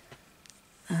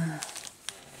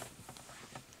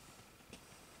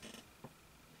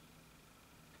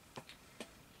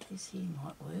 This here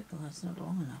might work, although it's not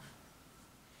long enough.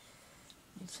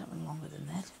 Need something longer than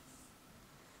that.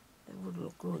 That would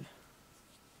look good.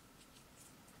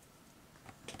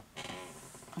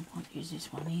 I might use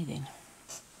this one here then.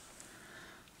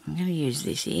 I'm going to use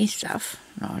this here stuff,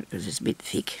 right, because it's a bit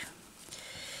thick.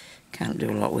 Can't do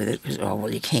a lot with it, because, oh,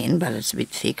 well, you can, but it's a bit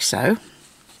thick, so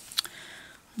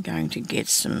I'm going to get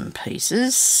some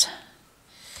pieces.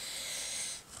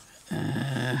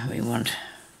 We want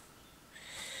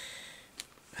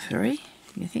 3,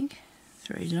 you think?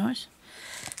 3 is nice.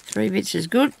 3 bits is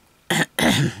good.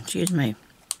 Excuse me.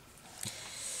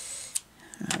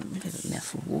 A bit of a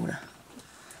mouthful of water.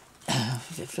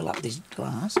 If I fill up this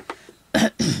glass.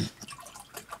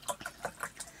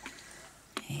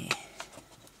 Yeah.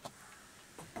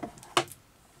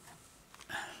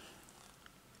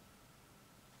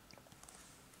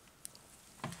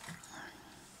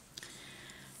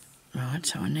 Right,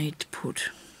 so I need to put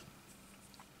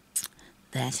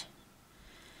that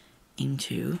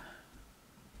into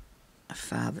a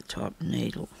father type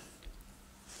needle.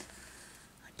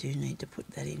 I do need to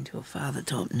put that into a father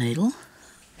type needle.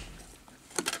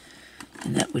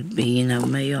 And that would be, you know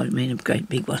me, I'd mean a great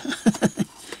big one.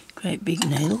 Great big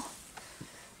needle.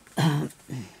 So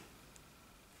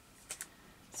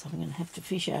I'm going to have to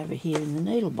fish over here in the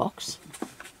needle box.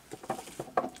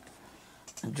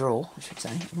 A drawer, I should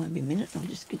say. It won't be a minute. I'll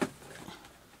just get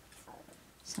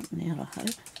something out, I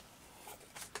hope.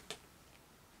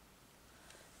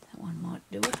 That one might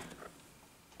do it.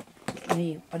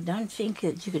 Now, I don't think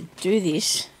that you could do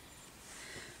this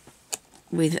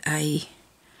with a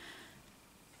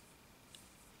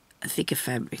thicker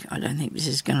fabric. I don't think this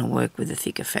is going to work with a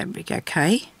thicker fabric,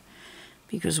 okay?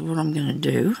 Because what I'm going to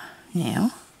do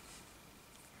now,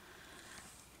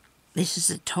 this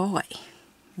is a tie,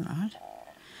 right?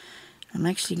 I'm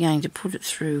actually going to put it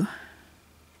through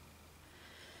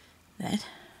that.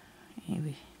 Here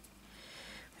we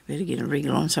better get a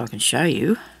wriggle on so I can show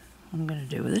you what I'm going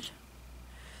to do with it.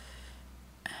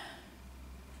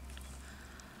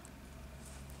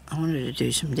 I wanted to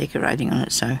do some decorating on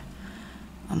it, so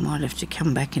I might have to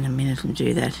come back in a minute and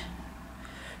do that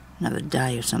another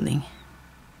day or something.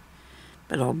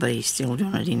 But I'll be still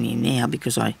doing it in here now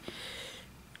because I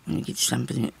want to get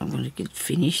something, I want to get it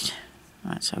finished.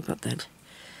 Right, so I've got that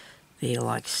there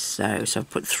like so. So I've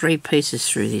put 3 pieces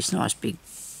through this nice big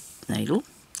needle.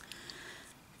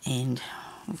 And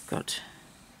I've got,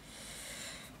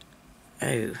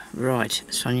 oh, right,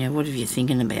 Sonia, what are you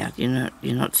thinking about? You're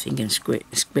not thinking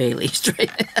squarely straight.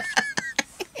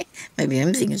 Maybe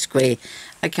I'm thinking square.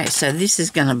 Okay, so this is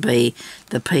going to be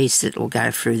the piece that will go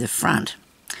through the front.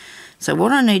 So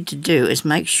what I need to do is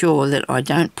make sure that I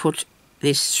don't put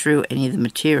this through any of the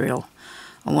material.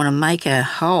 I want to make a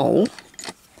hole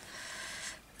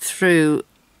through,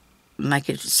 make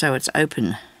it so it's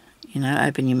open, you know,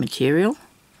 open your material,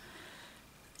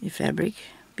 your fabric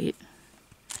bit.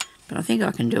 But I think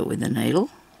I can do it with the needle,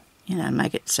 you know,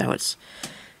 make it so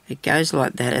it goes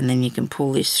like that, and then you can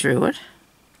pull this through it.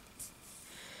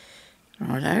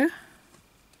 Righto.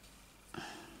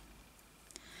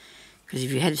 Because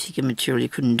if you had a thicker material, you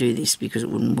couldn't do this because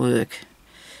it wouldn't work.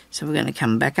 So we're going to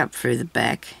come back up through the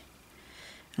back.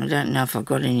 I don't know if I've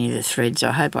got any of the threads.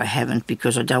 I hope I haven't,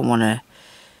 because I don't want to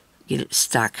get it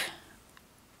stuck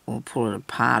or pull it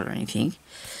apart or anything.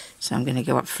 So I'm going to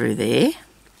go up through there,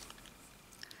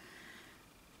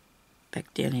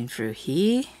 back down in through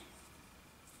here,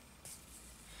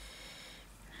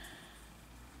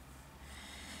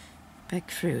 back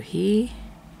through here.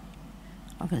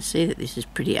 I can see that this is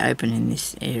pretty open in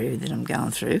this area that I'm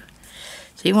going through.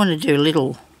 So you want to do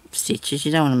little stitches.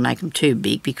 You don't want to make them too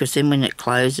big, because then when it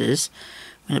closes,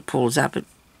 when it pulls up,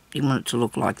 you want it to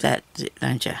look like that,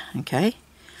 don't you? Okay.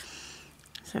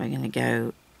 So we're going to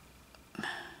go.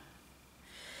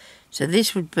 So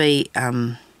this would be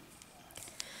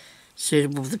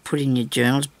suitable to put in your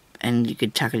journals, and you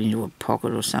could tuck it into a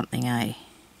pocket or something, eh?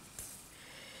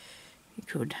 You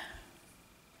could.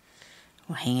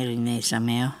 Or hang it in there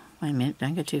somehow. Wait a minute,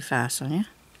 don't go too fast, Sonia.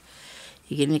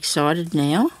 You're getting excited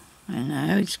now. I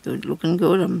know, it's good, looking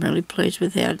good. I'm really pleased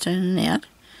with how it's turning out.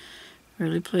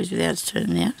 Really pleased with how it's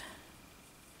turning out.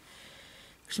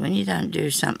 Because when you don't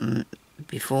do something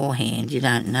beforehand, you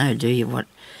don't know, do you, what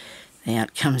the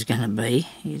outcome's going to be.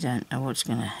 You don't know what's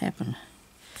going to happen.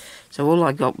 So all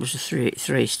I got was three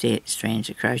strands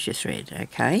of crochet thread,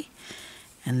 okay?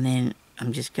 And then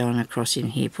I'm just going across in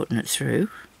here, putting it through.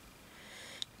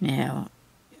 Now,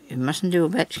 you mustn't do a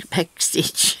back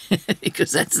stitch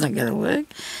because that's not going to work.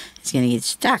 It's going to get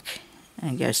stuck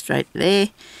and go straight there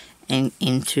and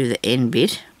into the end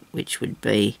bit, which would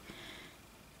be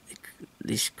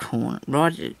this corner,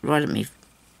 right at me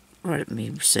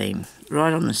seam,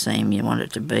 right on the seam you want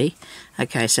it to be.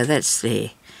 Okay, so that's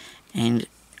there, and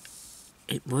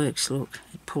it works. Look,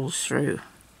 it pulls through.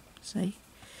 See?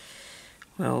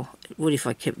 Well, it would if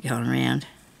I kept going around.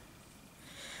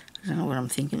 I don't know what I'm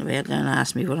thinking about. Don't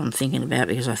ask me what I'm thinking about,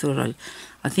 because I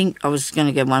think I was going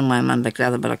to go one way and one back the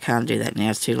other, but I can't do that now.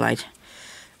 It's too late.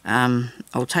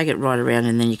 I'll take it right around,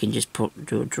 and then you can just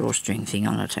do a drawstring thing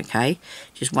on it, okay?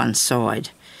 Just one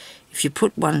side. If you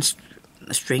put one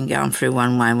string going through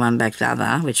one way and one back the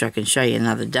other, which I can show you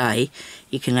another day,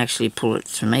 you can actually pull it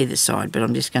from either side. But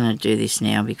I'm just going to do this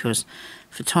now because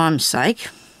for time's sake,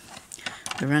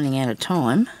 we're running out of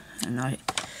time, and I've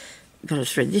got to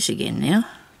thread this again now.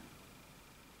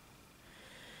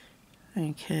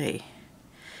 Okay,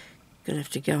 gonna have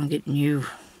to go and get new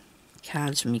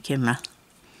cards for my camera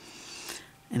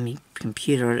and my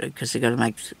computer, because they've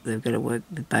got to work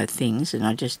with both things, and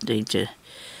I just need to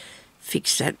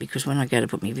fix that, because when I go to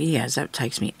put my videos up, it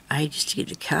takes me ages to get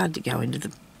the card to go into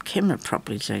the camera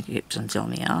properly. So it keeps on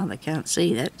telling me, oh, they can't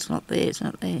see that, it's not there, it's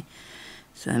not there.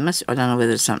 So I don't know whether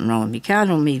there's something wrong with my card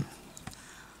or my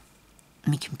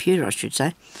computer, I should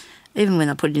say. Even when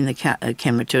I put it in the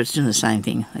camera too, it's doing the same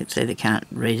thing. They say they can't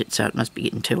read it, so it must be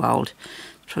getting too old.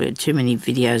 It's probably had too many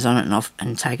videos on it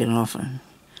and taken it off, and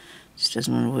it just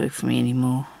doesn't want to work for me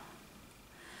anymore.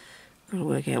 Got to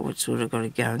work out what sort I've got to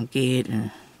go and get,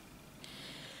 and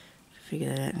figure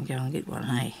that out and go and get one,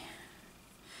 hey?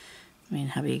 Me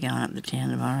and hubby are going up to town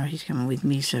tomorrow. He's coming with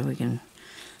me so we can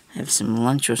have some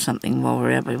lunch or something while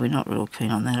we're out, but we're not real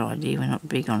keen on that idea. We're not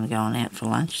big on going out for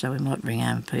lunch, so we might bring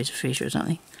home a piece of fish or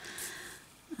something.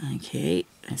 Okay,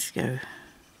 let's go.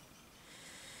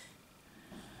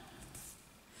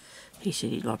 He said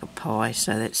he'd like a pie,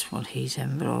 so that's what he's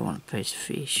having, but I want a piece of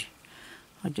fish.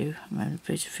 I do. I'm having a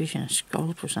piece of fish and a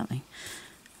scallop or something.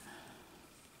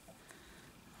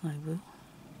 I will.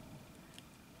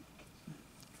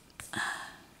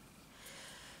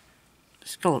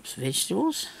 Scallops,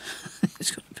 vegetables.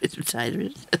 It's got a bit of potato in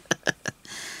it.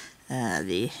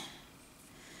 There.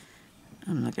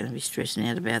 I'm not going to be stressing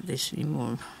out about this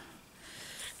anymore.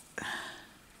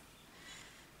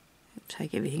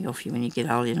 Take everything off you when you get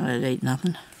old. You're not allowed to eat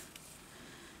nothing.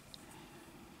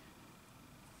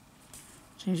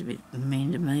 Seems a bit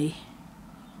mean to me.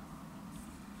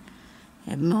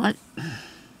 It might.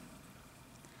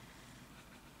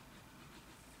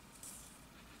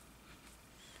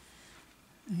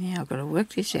 Now I've got to work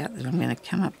this out, that I'm going to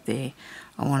come up there.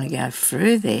 I want to go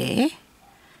through there,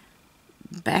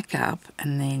 back up,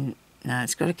 and then, no,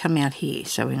 it's got to come out here.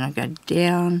 So when I go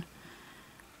down,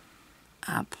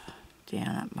 up,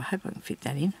 down, up. I hope I can fit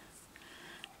that in.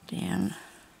 Down,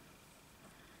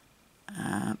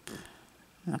 up.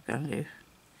 I'm not going to.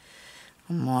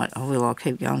 I'll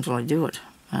keep going until I do it,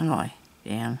 won't I?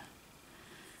 Down,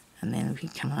 and then we can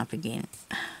come up again.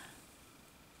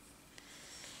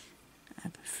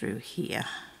 Up through here.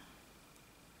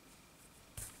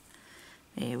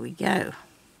 There we go.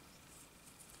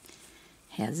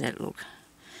 How's that look?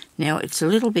 Now it's a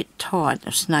little bit tight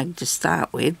or snug to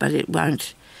start with, but it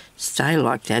won't stay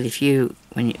like that if you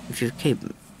keep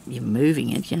moving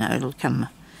it. You know, it'll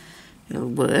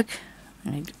work.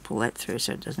 I need to pull that through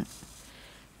so it doesn't.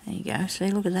 There you go. See,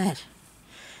 look at that.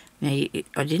 Now,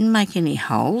 I didn't make any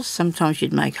holes. Sometimes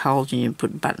you'd make holes and you'd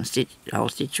put hole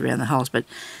stitch around the holes, but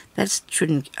that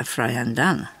shouldn't fray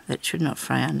undone. That should not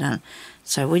fray undone.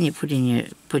 So when you put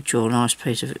your nice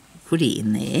piece of goodie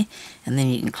in there, and then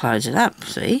you can close it up,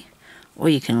 see? Or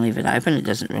you can leave it open, it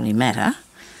doesn't really matter.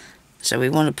 So we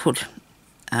want to put,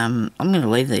 I'm going to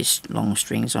leave these long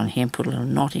strings on here and put a little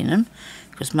knot in them,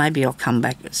 because maybe I'll come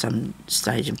back at some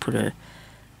stage and put a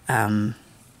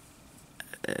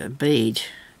bead.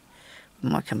 I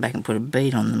might come back and put a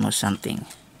bead on them or something.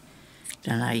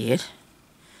 Don't know yet.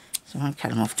 So I won't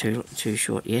cut them off too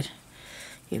short yet.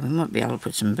 Yeah, we might be able to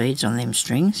put some beads on them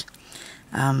strings.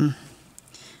 And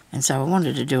so I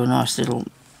wanted to do a nice little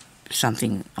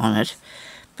something on it,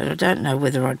 but I don't know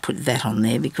whether I'd put that on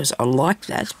there, because I like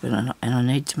that, and I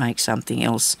need to make something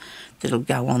else that'll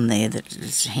go on there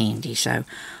that's handy. So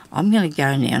I'm going to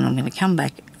go now, and I'm going to come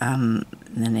back the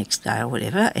next day or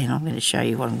whatever, and I'm going to show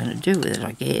you what I'm going to do with it,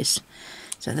 I guess.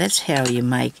 So that's how you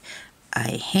make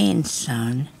a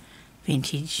hand-sewn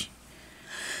vintage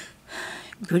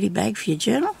goodie bag for your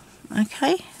journal.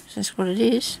 Okay, so that's what it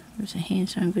is. It's a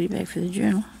hand-sewn goodie bag for the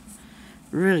journal.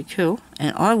 Really cool.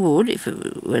 And I would, I'd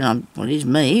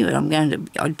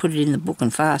put it in the book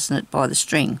and fasten it by the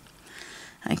string.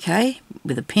 Okay,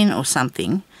 with a pin or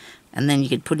something, and then you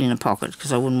could put it in a pocket,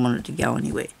 because I wouldn't want it to go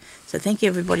anywhere. So thank you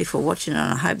everybody for watching,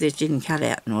 and I hope this didn't cut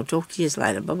out, and I'll talk to you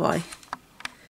later. Bye-bye.